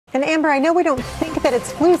And Amber, I know we don't think that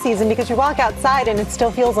it's flu season because you walk outside and it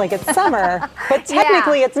still feels like it's summer, but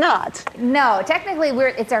technically it's not. No, technically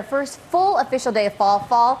it's our first full official day of fall.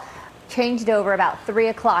 Fall changed over about 3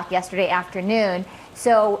 o'clock yesterday afternoon.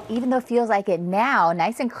 So even though it feels like it now,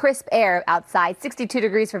 nice and crisp air outside, 62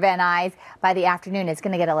 degrees for Van Nuys. By the afternoon, it's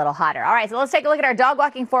going to get a little hotter. All right, so let's take a look at our dog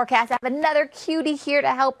walking forecast. I have another cutie here to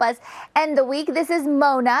help us end the week. This is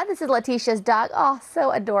Mona. This is Letitia's dog. Oh,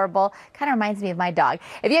 so adorable. Kind of reminds me of my dog.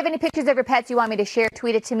 If you have any pictures of your pets you want me to share,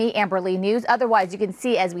 tweet it to me, Amber Lee News. Otherwise, you can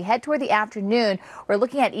see as we head toward the afternoon, we're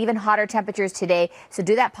looking at even hotter temperatures today. So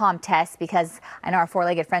do that palm test because I know our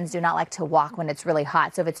four-legged friends do not like to walk when it's really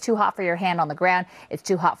hot. So if it's too hot for your hand on the ground, it's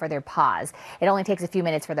too hot for their paws. It only takes a few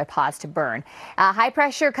minutes for their paws to burn. High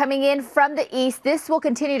pressure coming in from the east. This will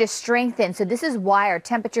continue to strengthen. So this is why our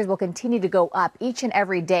temperatures will continue to go up each and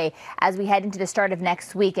every day as we head into the start of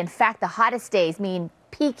next week. In fact, the hottest days mean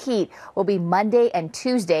peak heat will be Monday and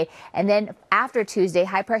Tuesday. And then after Tuesday,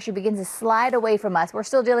 high pressure begins to slide away from us. We're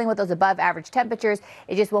still dealing with those above average temperatures.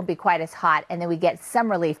 It just won't be quite as hot. And then we get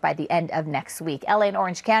some relief by the end of next week. LA and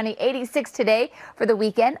Orange County, 86 today for the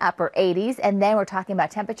weekend, upper 80s. And then we're talking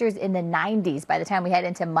about temperatures in the 90s by the time we head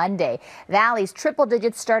into Monday. Valleys, triple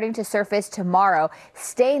digits starting to surface tomorrow,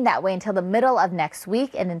 staying that way until the middle of next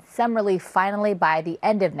week. And then some relief finally by the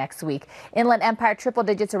end of next week. Inland Empire, triple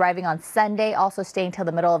digits arriving on Sunday, also staying till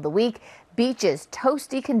the middle of the week. Beaches,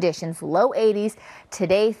 toasty conditions, low 80s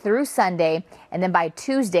today through Sunday. And then by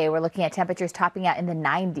Tuesday, we're looking at temperatures topping out in the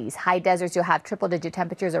 90s. High deserts, you'll have triple digit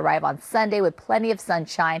temperatures arrive on Sunday with plenty of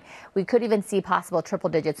sunshine. We could even see possible triple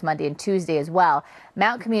digits Monday and Tuesday as well.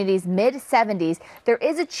 Mountain communities, mid 70s. There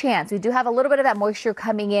is a chance we do have a little bit of that moisture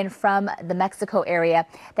coming in from the Mexico area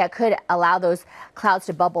that could allow those clouds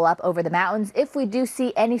to bubble up over the mountains. If we do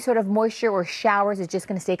see any sort of moisture or showers, it's just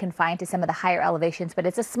going to stay confined to some of the higher elevations, but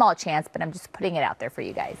it's a small chance. But I'm just putting it out there for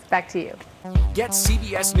you guys. Back to you. Get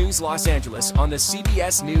CBS News Los Angeles on the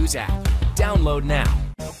CBS News app. Download now.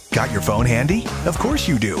 Got your phone handy? Of course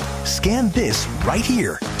you do. Scan this right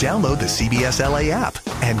here. Download the CBS LA app.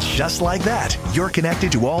 And just like that, you're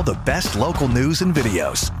connected to all the best local news and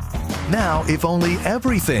videos. Now, if only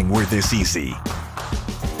everything were this easy.